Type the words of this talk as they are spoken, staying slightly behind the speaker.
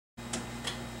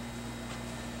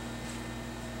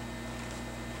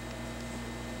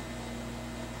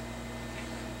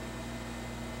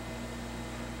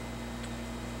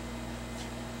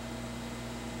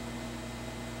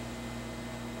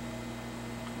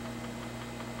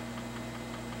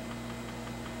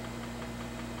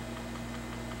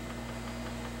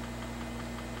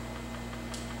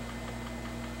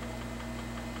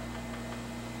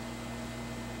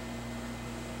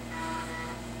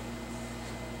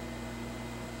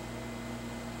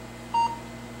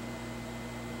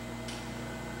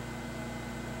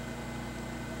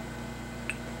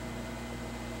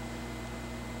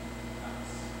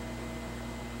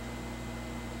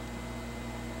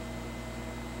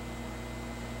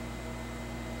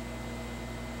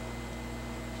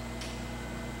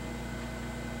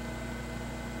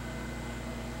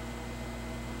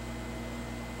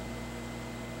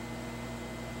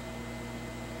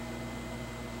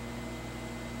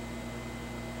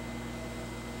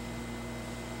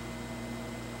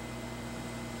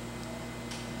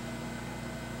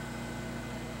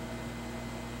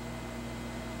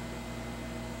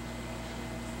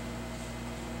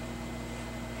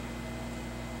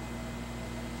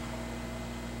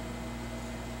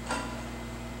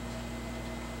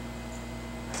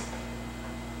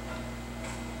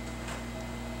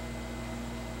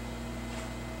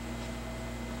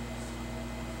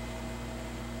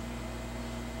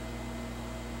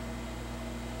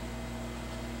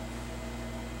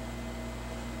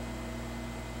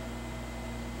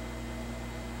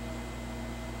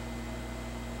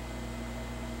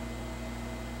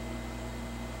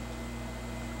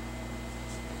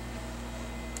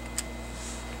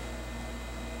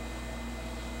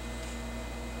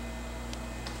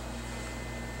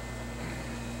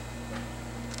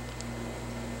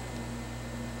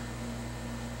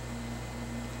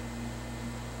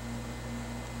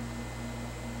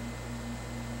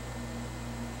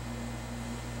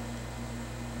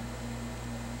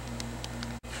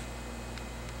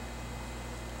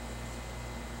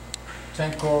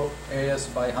Tencor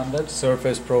AS-500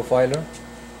 surface profiler.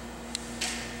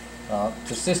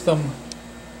 The system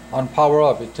on power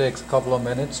up, it takes a couple of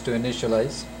minutes to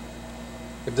initialize.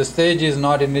 If the stage is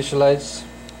not initialized,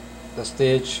 the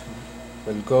stage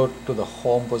will go to the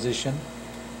home position,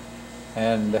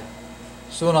 and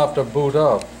soon after boot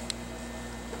up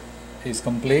is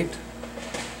complete,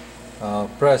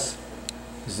 press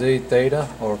Z theta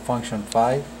or function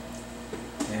 5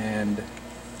 and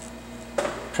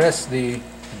press the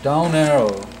down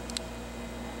arrow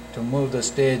to move the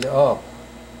stage up.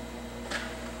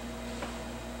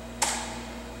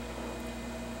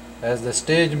 As the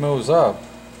stage moves up,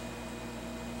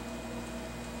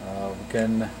 we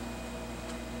can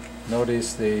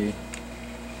notice the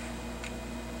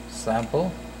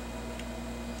sample,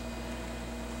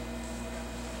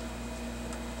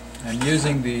 and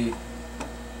using the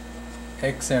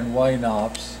X and Y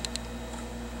knobs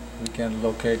we can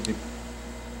locate the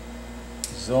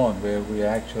zone where we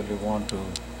actually want to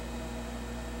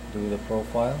do the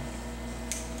profile.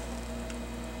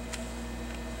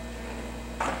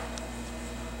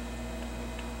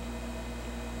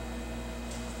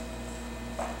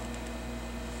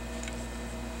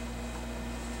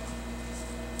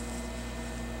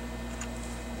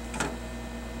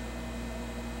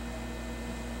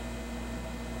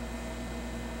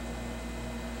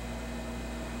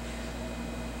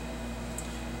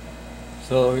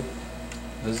 So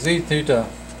the Z theta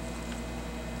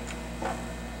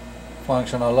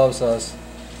function allows us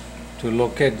to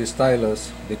locate the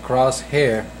stylus, the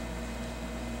crosshair,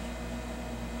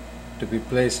 to be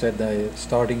placed at the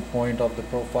starting point of the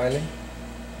profiling,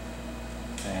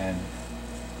 and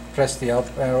press the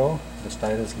up arrow, the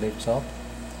stylus lifts up.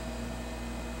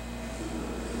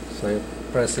 So you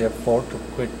press F4 to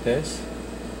quit this,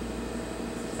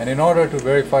 and in order to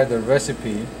verify the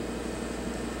recipe,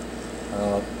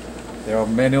 there are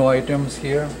menu items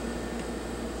here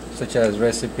such as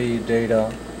recipe,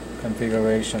 data,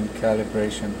 configuration,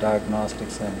 calibration,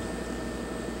 diagnostics, and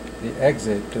the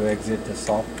exit to exit the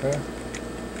software.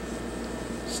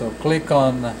 So click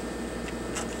on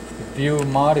view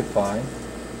modify.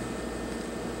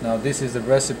 Now this is the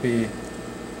recipe,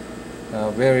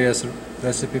 various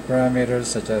recipe parameters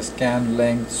such as scan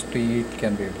length, speed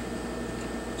can be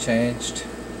changed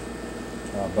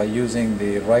by using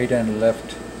the right and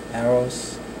left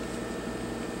arrows,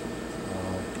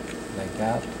 like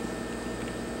that.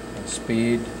 And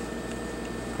speed,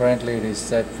 currently it is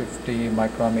set 50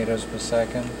 micrometers per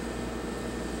second,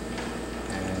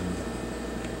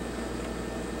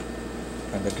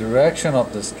 and the direction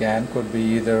of the scan could be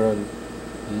either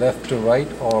left to right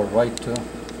or right to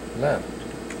left.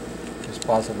 It's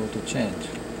possible to change.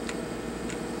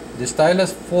 The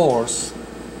stylus force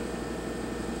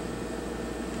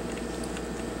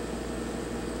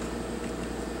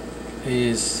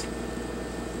is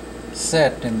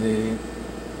set in the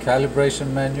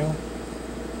calibration menu,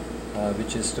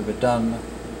 which is to be done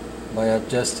by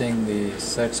adjusting the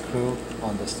set screw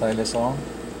on the stylus arm,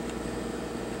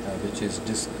 which is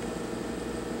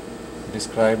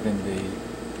described in the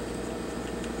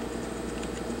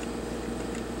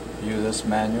user's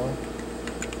manual.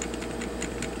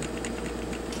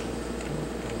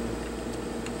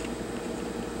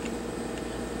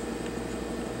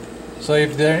 So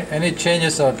if there any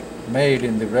changes are made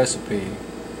in the recipe,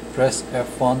 press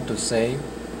F1 to save.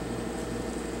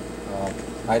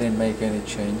 I didn't make any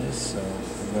changes, so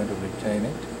I'm going to retain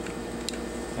it.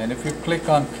 And if you click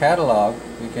on catalog,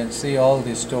 you can see all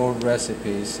the stored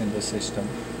recipes in the system.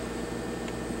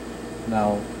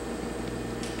 Now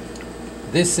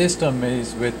this system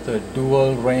is with a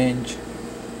dual range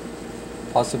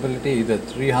possibility, either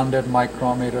 300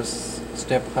 micrometers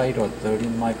step height or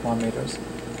 13 micrometers.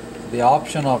 The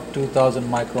option of 2000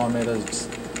 micrometers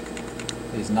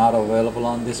is not available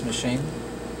on this machine,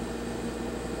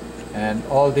 and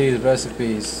all these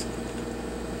recipes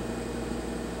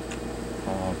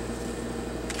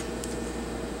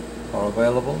are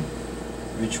available,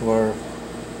 which were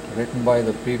written by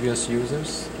the previous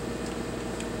users.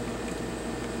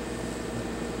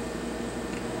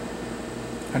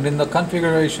 And in the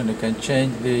configuration you can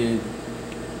change the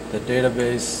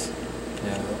database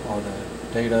or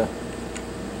the database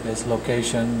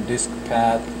location, disk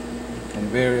path, and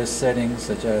various settings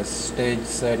such as stage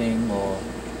setting or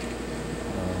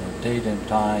date and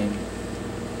time.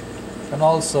 You can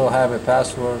also have a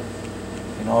password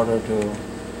in order to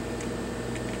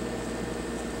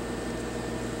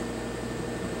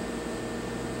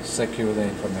secure the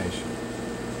information.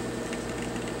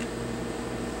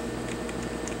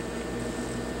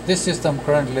 This system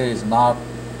currently is not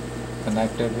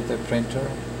connected with a printer,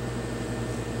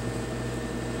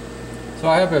 So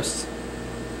I have a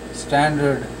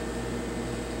standard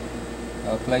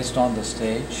placed on the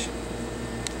stage.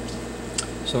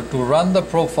 So to run the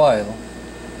profile,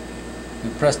 you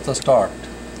press the start.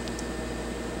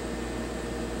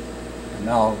 And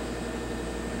now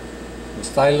the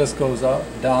stylus goes up,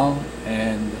 down,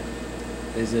 and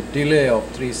there's a delay of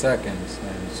 3 seconds,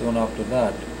 and soon after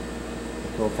that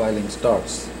the profiling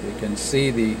starts. We can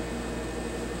see the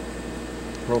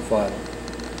profile.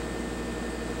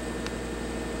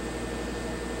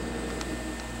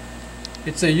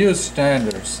 It's a used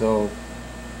standard, so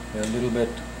a little bit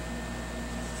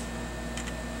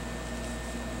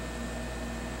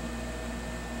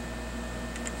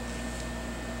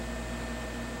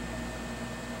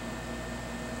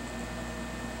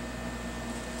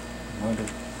I'm going to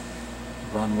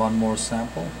run one more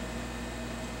sample.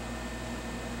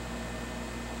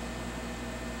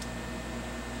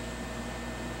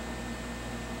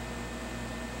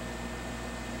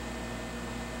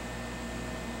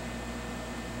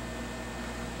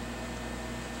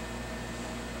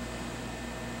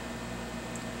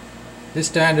 This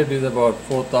standard is about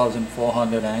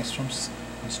 4,400 angstroms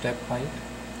in step height.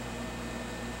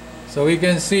 So we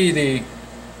can see the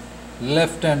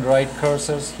left and right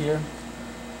cursors here.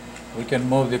 We can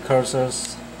move the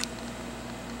cursors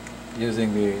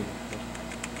using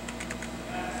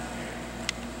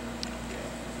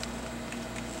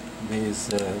these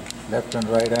left and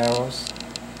right arrows,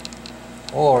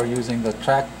 or using the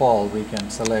trackball we can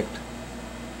select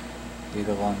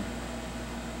either one.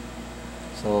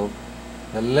 So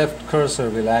the left cursor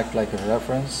will act like a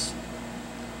reference.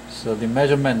 So the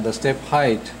measurement, the step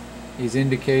height, is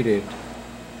indicated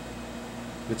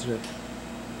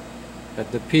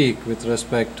at the peak with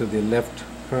respect to the left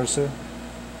cursor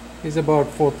is about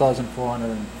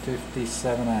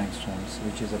 4,457 angstroms,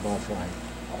 which is about right.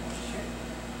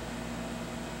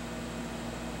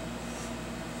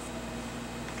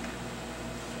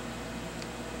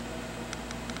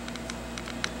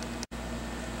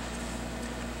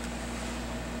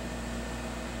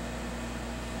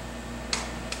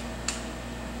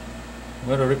 I'm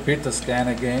going to repeat the scan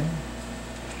again.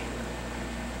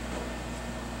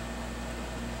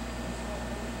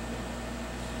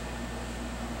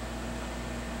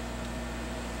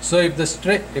 So if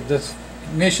the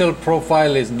initial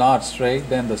profile is not straight,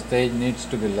 then the stage needs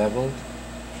to be leveled.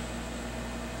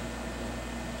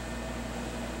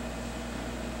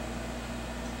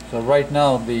 So right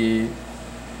now the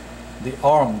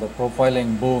arm, the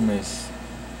profiling boom is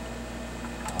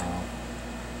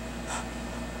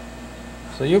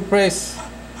so you press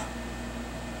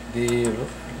the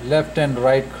left and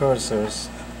right cursors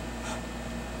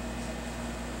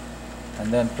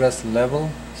and then press level.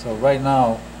 So right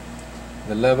now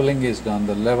the leveling is done.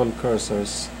 The level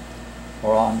cursors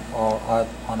are on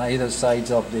either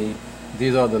sides of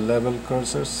these are the level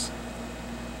cursors.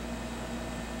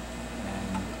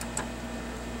 And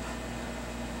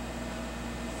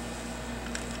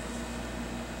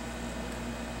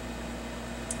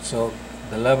so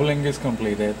the leveling is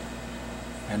completed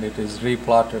and it is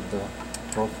replotted the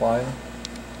profile.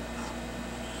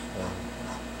 So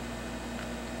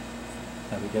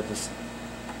now we get this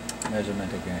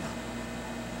measurement again.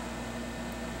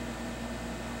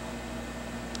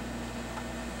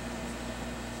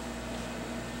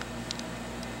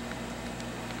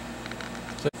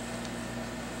 So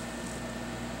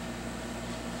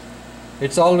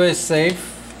it's always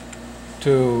safe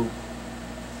to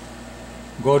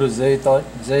go to Z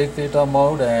theta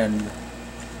mode and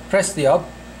press the up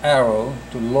arrow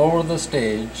to lower the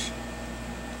stage,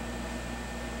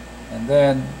 and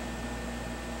then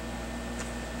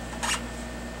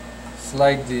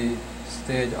slide the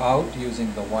stage out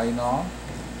using the Y knob,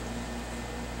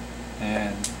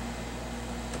 and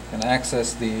you can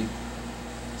access the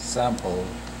sample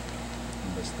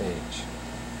in the stage.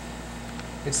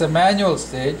 It's a manual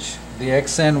stage. The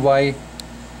X and Y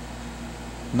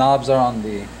knobs are on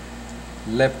the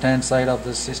left hand side of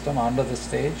the system under the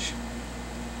stage,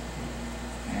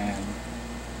 and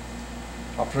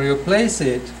after you place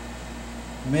it,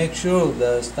 make sure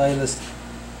the stylus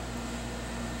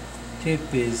tip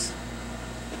is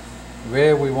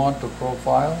where we want to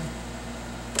profile.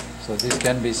 So this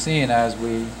can be seen as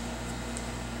we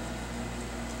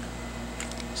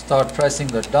start pressing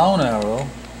the down arrow.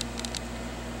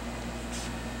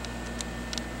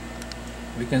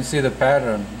 We can see the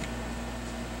pattern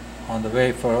on the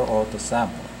wafer or the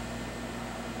sample.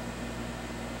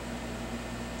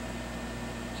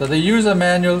 So the user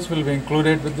manuals will be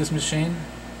included with this machine.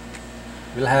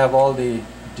 We'll have all the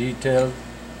detailed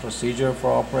procedure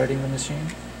for operating the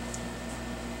machine.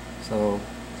 So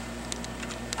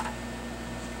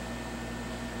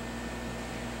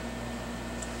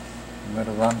I'm going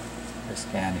to run a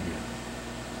scan here.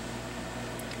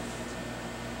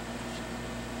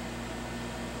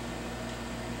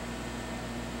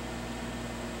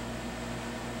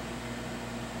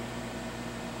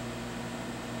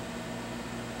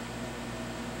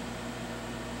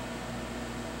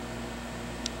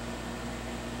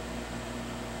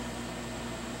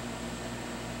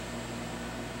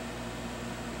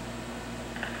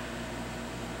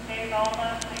 Please come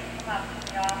up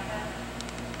to the office.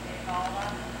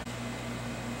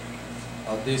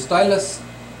 The stylus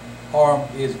arm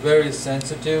is very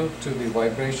sensitive to the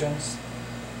vibrations.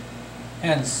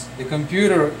 Hence, the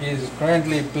computer is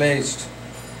currently placed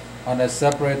on a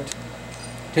separate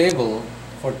table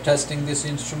for testing this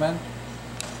instrument.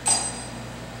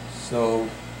 So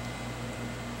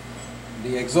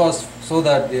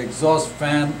that the exhaust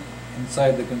fan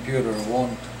inside the computer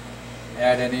won't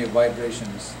add any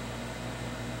vibrations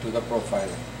to the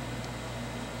profiling.